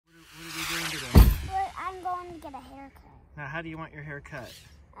Now, how do you want your hair cut?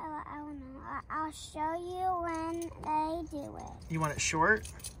 I don't know. I'll show you when they do it. You want it short?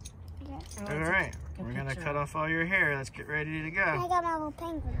 Yes. All right. We're going to cut off all your hair. Let's get ready to I go. got my little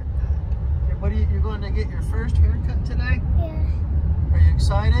penguin. What are you're going to get your first haircut today? Yeah. Are you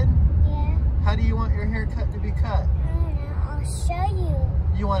excited? Yeah. How do you want your haircut to be cut? I don't know. I'll show you.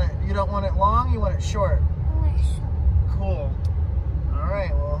 You don't want it long, you want it short? I want to show Cool. All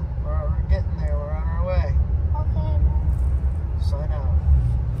right, well, we're getting there. We're on our way. Okay. Sign out.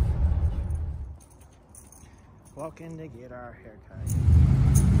 Walking to get our haircut.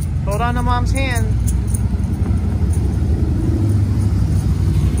 Hold on to Mom's hand.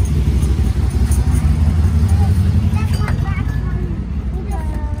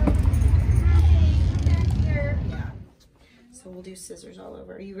 So we'll do scissors all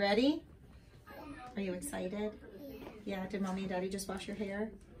over. Are you ready? Are you excited? Yeah, did Mommy and Daddy just wash your hair?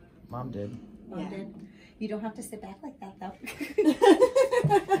 Mom did. Mom did. You don't have to sit back like that though.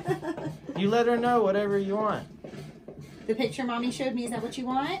 You let her know whatever you want. The picture Mommy showed me, is that what you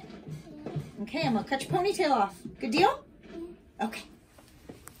want? Okay, I'm gonna cut your ponytail off. Good deal? Okay.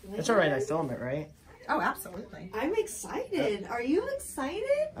 It's all right, I film it, right? Oh, absolutely. I'm excited. Are you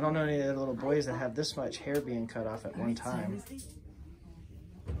excited? I don't know any of the little boys that have this much hair being cut off at one time.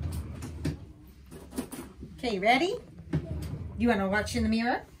 Okay, ready? You wanna watch in the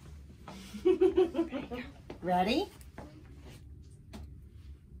mirror? Ready?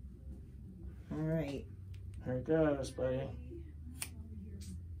 All right. Here it goes, buddy.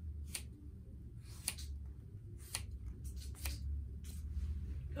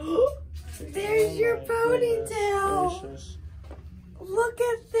 There's your ponytail. Gracious. Look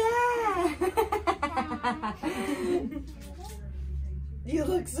at that. You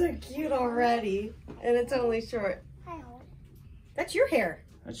look so cute already. And it's only short. That's your hair.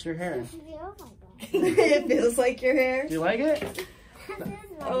 That's your hair. It feels like your hair. Do you like it? You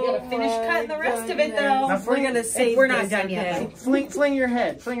gotta finish cutting the rest of it though. Now We're gonna save We're not this, done yet. okay? Fling your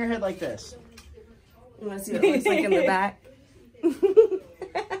head. Fling your head like this. You wanna see what it looks like in the back?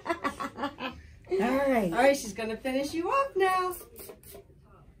 All right. All right, she's gonna finish you off now.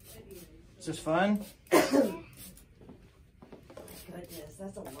 Is this fun? Goodness,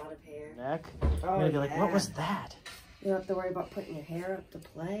 that's a lot of hair. Neck. Oh, You're gonna be like, what yeah. was that? You don't have to worry about putting your hair up to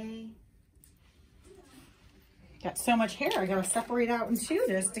play. Got so much hair, I gotta separate out in two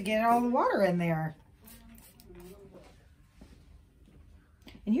just to get all the water in there.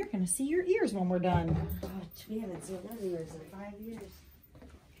 And you're gonna see your ears when we're done. Oh, we haven't seen those ears in 5 years.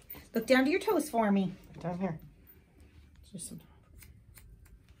 Look down to your toes for me. Down here. Just some.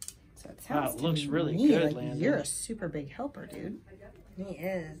 So it Wow, sounds it looks to really me good, like Landon. you're a super big helper, dude. He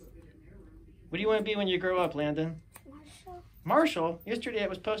is. What do you want to be when you grow up, Landon? Marshall? Yesterday it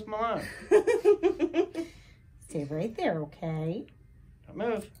was Post Malone. Stay right there, okay? Don't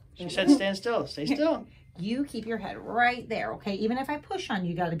move. She said stand still. Stay still. You keep your head right there, okay? Even if I push on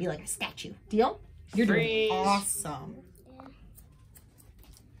you, you gotta be like a statue. Deal? You're Freeze. doing awesome.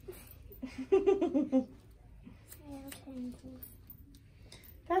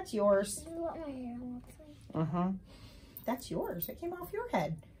 That's yours. This is what my hair looks like. Uh-huh. That's yours. It came off your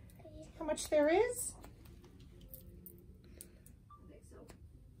head. How much there is?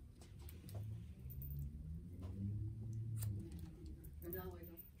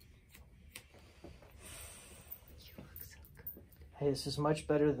 Hey, this is much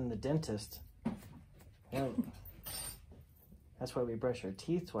better than the dentist. Yeah. That's why we brush our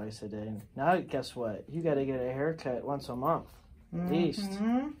teeth twice a day. Now, guess what? You got to get a haircut once a month, at least.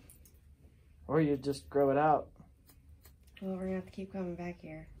 Or you just grow it out. Well, we're gonna have to keep coming back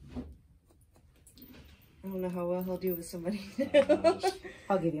here. I don't know how well he'll do with somebody new.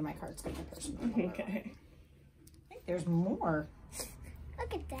 I'll give you my cards. Get my personal. Okay. I think there's more.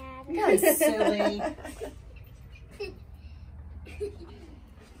 Look at that. That's silly.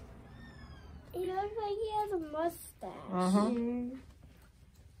 He looks like he has a mustache. Mm-hmm.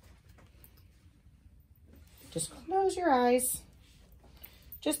 Just close your eyes.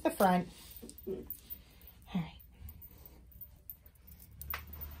 Just the front. All right.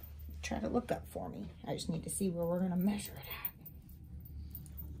 Try to look up for me. I just need to see where we're going to measure it at.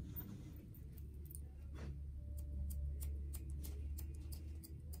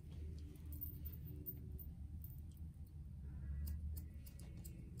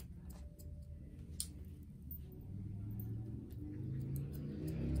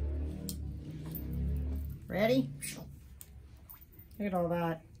 Ready? Look at all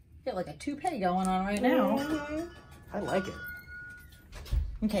that. Got like a toupee going on right now. I like it.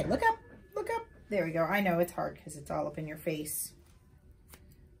 Okay, look up. Look up. There we go. I know it's hard because it's all up in your face.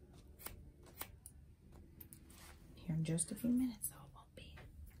 Here In just a few minutes, though, it won't be.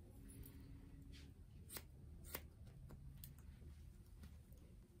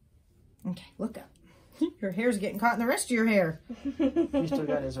 Okay, look up. Your hair's getting caught in the rest of your hair. He still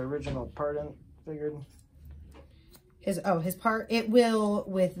got his original part in, figured. His part. It will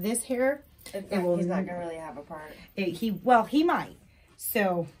with this hair. He's not gonna really have a part. He might.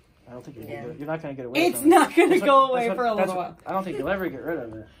 So I don't think you're not gonna get away. It's from not gonna it. go away for a little while. I don't think you'll ever get rid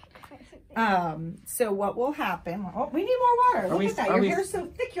of it. So what will happen? Oh, we need more water. Look at that. Your hair's so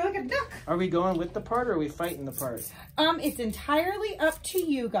thick. You're like a duck. Are we going with the part or are we fighting the part? It's entirely up to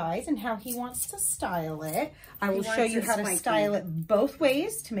you guys and how he wants to style it. I will show you how to style it both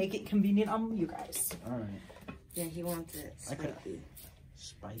ways to make it convenient on you guys. All right. Yeah, he wants it spiky.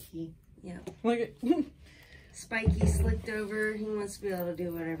 Spiky? Yeah. Look at Spiky, slicked over. He wants to be able to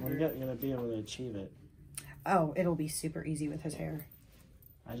do whatever. Well, you're gonna be able to achieve it. Oh, it'll be super easy with his hair.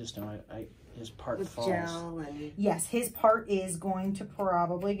 I just know his part with falls. gel and... Yes, his part is going to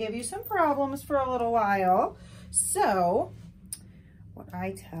probably give you some problems for a little while. So, what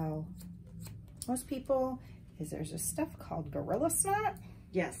I tell most people is there's a stuff called Gorilla Snot.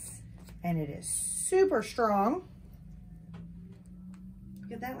 Yes. And it is super strong.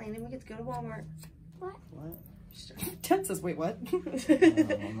 Look at that, Landon. We get to go to Walmart. What? Ted says, wait, what?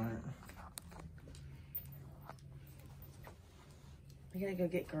 Walmart. We gotta go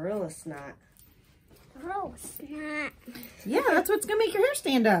get Gorilla Snot. Gross. Not. Yeah, that's what's going to make your hair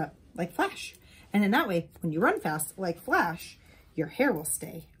stand up, like Flash. And then that way, when you run fast, like Flash, your hair will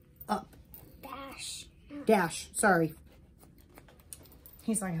stay up. Dash, sorry.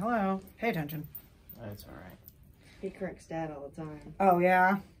 He's like, hello, pay attention. That's all right. He corrects Dad all the time. Oh,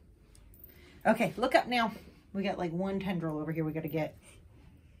 yeah. Okay, look up now. We got like one tendril over here we got to get.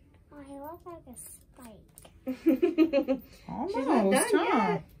 Oh, he looks like a spike. Almost, She's not done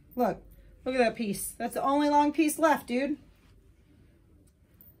yet. Look at that piece. That's the only long piece left, dude.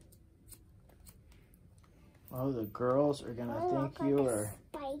 Oh, the girls are gonna think Like you a are.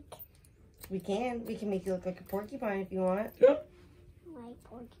 spike. We can make you look like a porcupine if you want. Like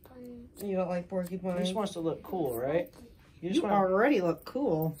porcupine. You don't like He porcupine? just wants to look cool, right? You just You want. already look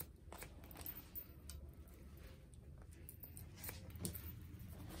cool.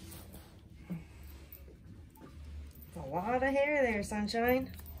 A lot of hair there, Sunshine.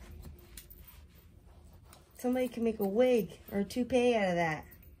 Somebody can make a wig or a toupee out of that.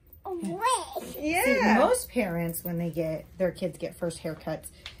 Oh, wait. Yeah. See, most parents, when their kids get first haircuts,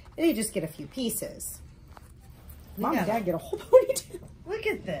 they just get a few pieces. Mom and Yeah. Dad get a whole ponytail. Look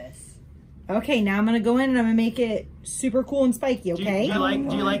at this. Okay, now I'm gonna go in and I'm gonna make it super cool and spiky. Okay. Do you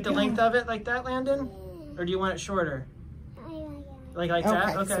like the length of it like that, Landon? Or do you want it shorter? I like it. Like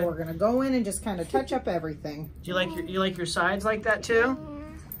that? Okay. So we're gonna go in and just kind of touch up everything. Do you like your sides like that too?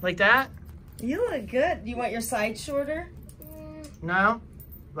 Like that? You look good. You want your side shorter? No?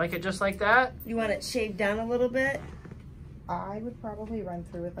 Like it just like that? You want it shaved down a little bit? I would probably run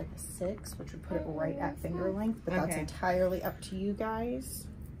through with like a 6, which would put it right at finger length, but that's Okay. entirely up to you guys.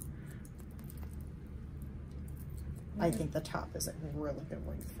 I think the top is a really good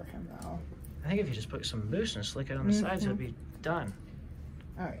length for him though. I think if you just put some mousse and slick it on the sides, it'll be done.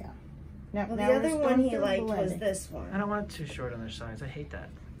 Oh yeah. Now, Well, now the we're other just one going he through liked was blending. this one. I don't want it too short on their sides. I hate that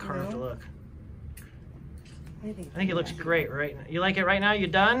carved No? look. I think I think it looks great right now. You like it right now? You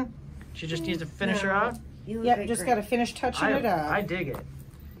done? She just needs to finish her off? You look Yep, good, just great. gotta finish touching it up. I dig it.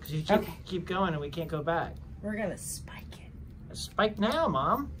 Because you keep going and we can't go back. We're gonna spike it. Spike now,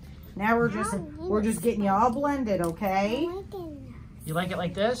 Mom. Now we're just getting you all blended, okay? I like it You like it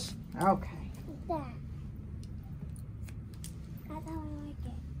like this? Okay. like that. That's how I like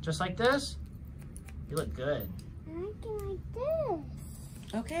it. Just like this? You look good. I like it like this.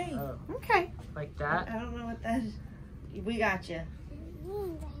 Okay. Oh, Okay. like that? I don't know what that is. We got you.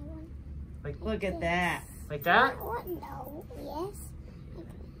 And I want Look at that. Like that? what? No. Yes.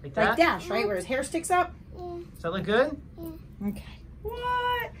 Like that? Like Dash, right? Where his hair sticks up? Yeah. Does that look good? Okay.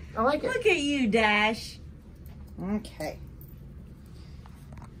 What? I like it. Look at you, Dash. Okay.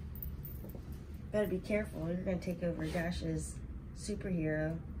 Better be careful. You're gonna take over Dash's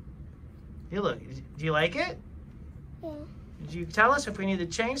superhero. You look. Do you like it? Yeah. Did you tell us if we need to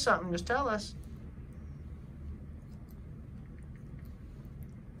change something? Just tell us.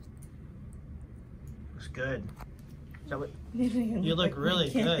 Looks good. Is that what, you look really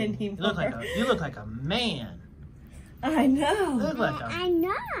good. You look like a man. I know. You look like a I'm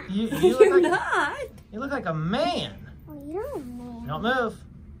not. you You're look like not. you look like a man. Well, you're a man. Don't move.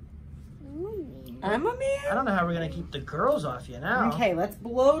 I'm a man. I'm a I man. don't know how we're gonna keep the girls off you now. Okay, let's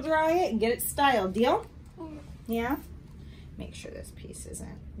blow dry it and get it styled. Deal? Yeah. Yeah? Make sure this piece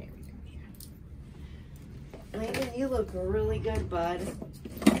isn't. There we go. Landon, you look really good, bud.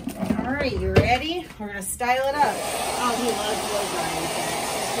 All right, you ready? We're gonna style it up. Oh, he loves blow drying.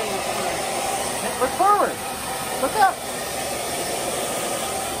 Look forward. Look up.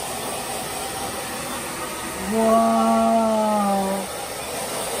 Whoa.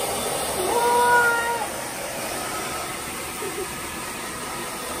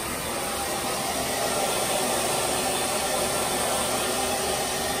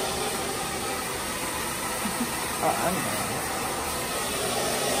 Oh, I'm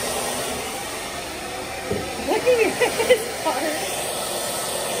Look at his part.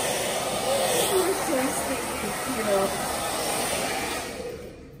 You're so stinking cute.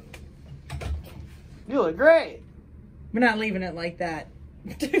 You look great. We're not leaving it like that.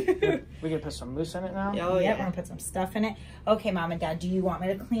 We can put some mousse in it now. Oh, yeah, yeah. we're gonna put some stuff in it. Okay, Mom and Dad, do you want me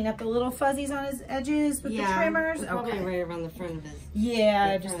to clean up the little fuzzies on his edges with the trimmers? Probably Okay. right around the front of his.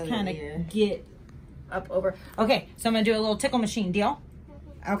 Yeah, the just front of kind the of ear. get up over. Okay, so I'm gonna do a little tickle machine deal.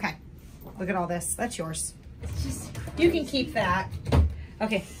 Okay, look at all this. That's yours. It's just You can keep that.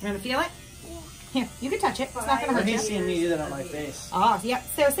 Okay, you gonna feel it? Here, you can touch it. It's not gonna I hurt hate you. seeing me do that on my face. Oh, yep.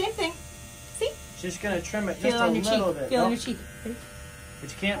 So same thing. See? Just gonna trim it Feel just it a on your cheek. little bit. Feel it on Nope, your cheek. Ready? but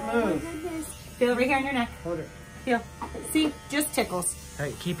you can't move. Feel it right here on your neck. Hold it. Feel. See? Just tickles. All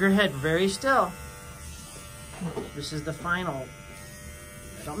right, keep your head very still. This is the final.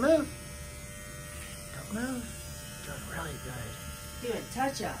 Don't move. Don't move. Doing really good. doing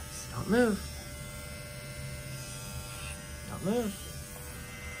touch-ups. Don't move. Don't move.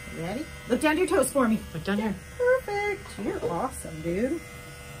 You ready? Look down to your toes for me. Look down here. Perfect. You're awesome, dude.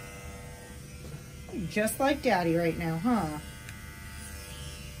 You're just like Daddy right now, huh?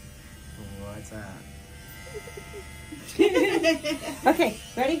 What's that? Okay,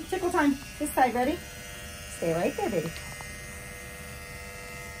 ready? Tickle time. This side, ready? Stay right there, baby.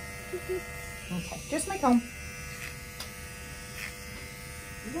 Okay, just my comb.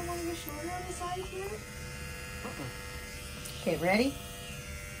 You don't want to go shorter on the side here? Okay, ready?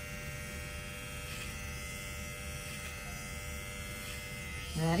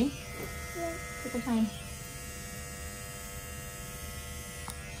 Ready? Yeah. Tickle time.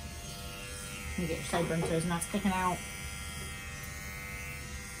 You get your sideburns so it's not sticking out.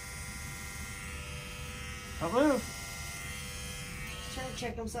 Don't move. He's trying to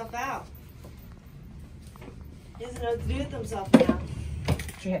check himself out. He doesn't know what to do with himself now.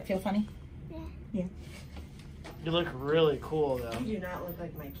 Does your head feel funny? Yeah. You look really cool though. You do not look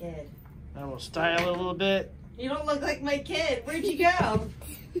like my kid. I will style it a little bit. You don't look like my kid. Where'd you go?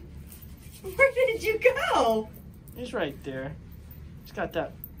 Where did you go? He's right there. He's got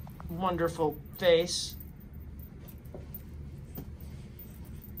that wonderful face.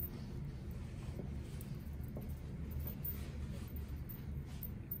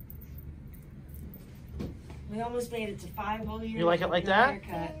 We almost made it to 5 whole years. You like it like with no that?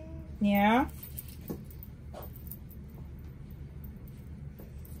 haircut. Yeah.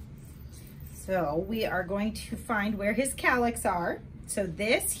 So we are going to find where his cowlicks are. So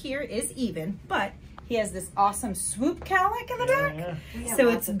this here is even, but he has this awesome swoop cowlick in the back. Yeah. We have So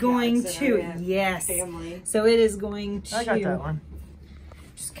lots it's of going cats in to, our yes. family. So it is going to I got that one.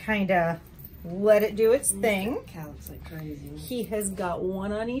 just kind of let it do its thing. Cat looks like crazy. He has got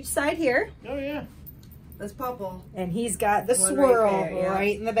one on each side here, Oh yeah. Let's pupple. and he's got the One swirl right there, yeah.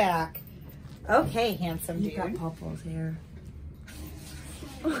 right in the back. Okay, handsome You dude. got pupples here.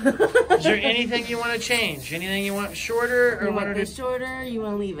 Is there anything you want to change? Anything you want shorter or You want want her this to? shorter? You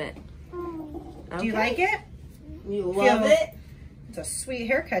want to leave it? Do you like it? You love Feel- it? It's a sweet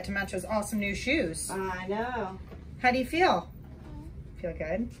haircut to match those awesome new shoes. I know. How do you feel? Feel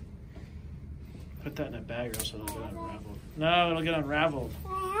good? Put that in a bag or else it'll get unraveled. No, it'll get unraveled. I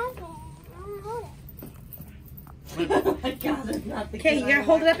have it. I want to hold it. Oh my God, that's not the Okay, you gotta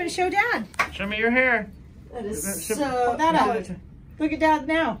hold it up and show Dad. Show me your hair. That is Hold so Hold that up. good. Look at Dad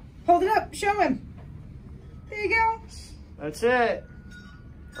now. Hold it up. Show him. There you go. That's it.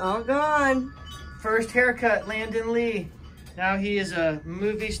 All gone. First haircut, Landon Lee. Now he is a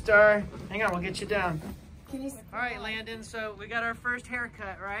movie star. Hang on, we'll get you down. Can you? All right, Landon, so we got our first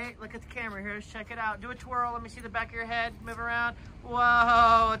haircut, right? Look at the camera here, let's check it out. Do a twirl, let me see the back of your head, move around.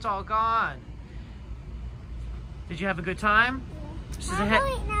 Whoa, it's all gone. Did you have a good time? This is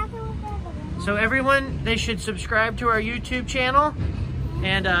a So everyone, they should subscribe to our YouTube channel.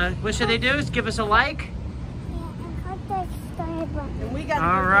 And what should they do? Is give us a like. And we got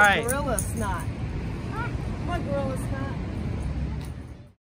All right. gorilla snot. What gorilla snot?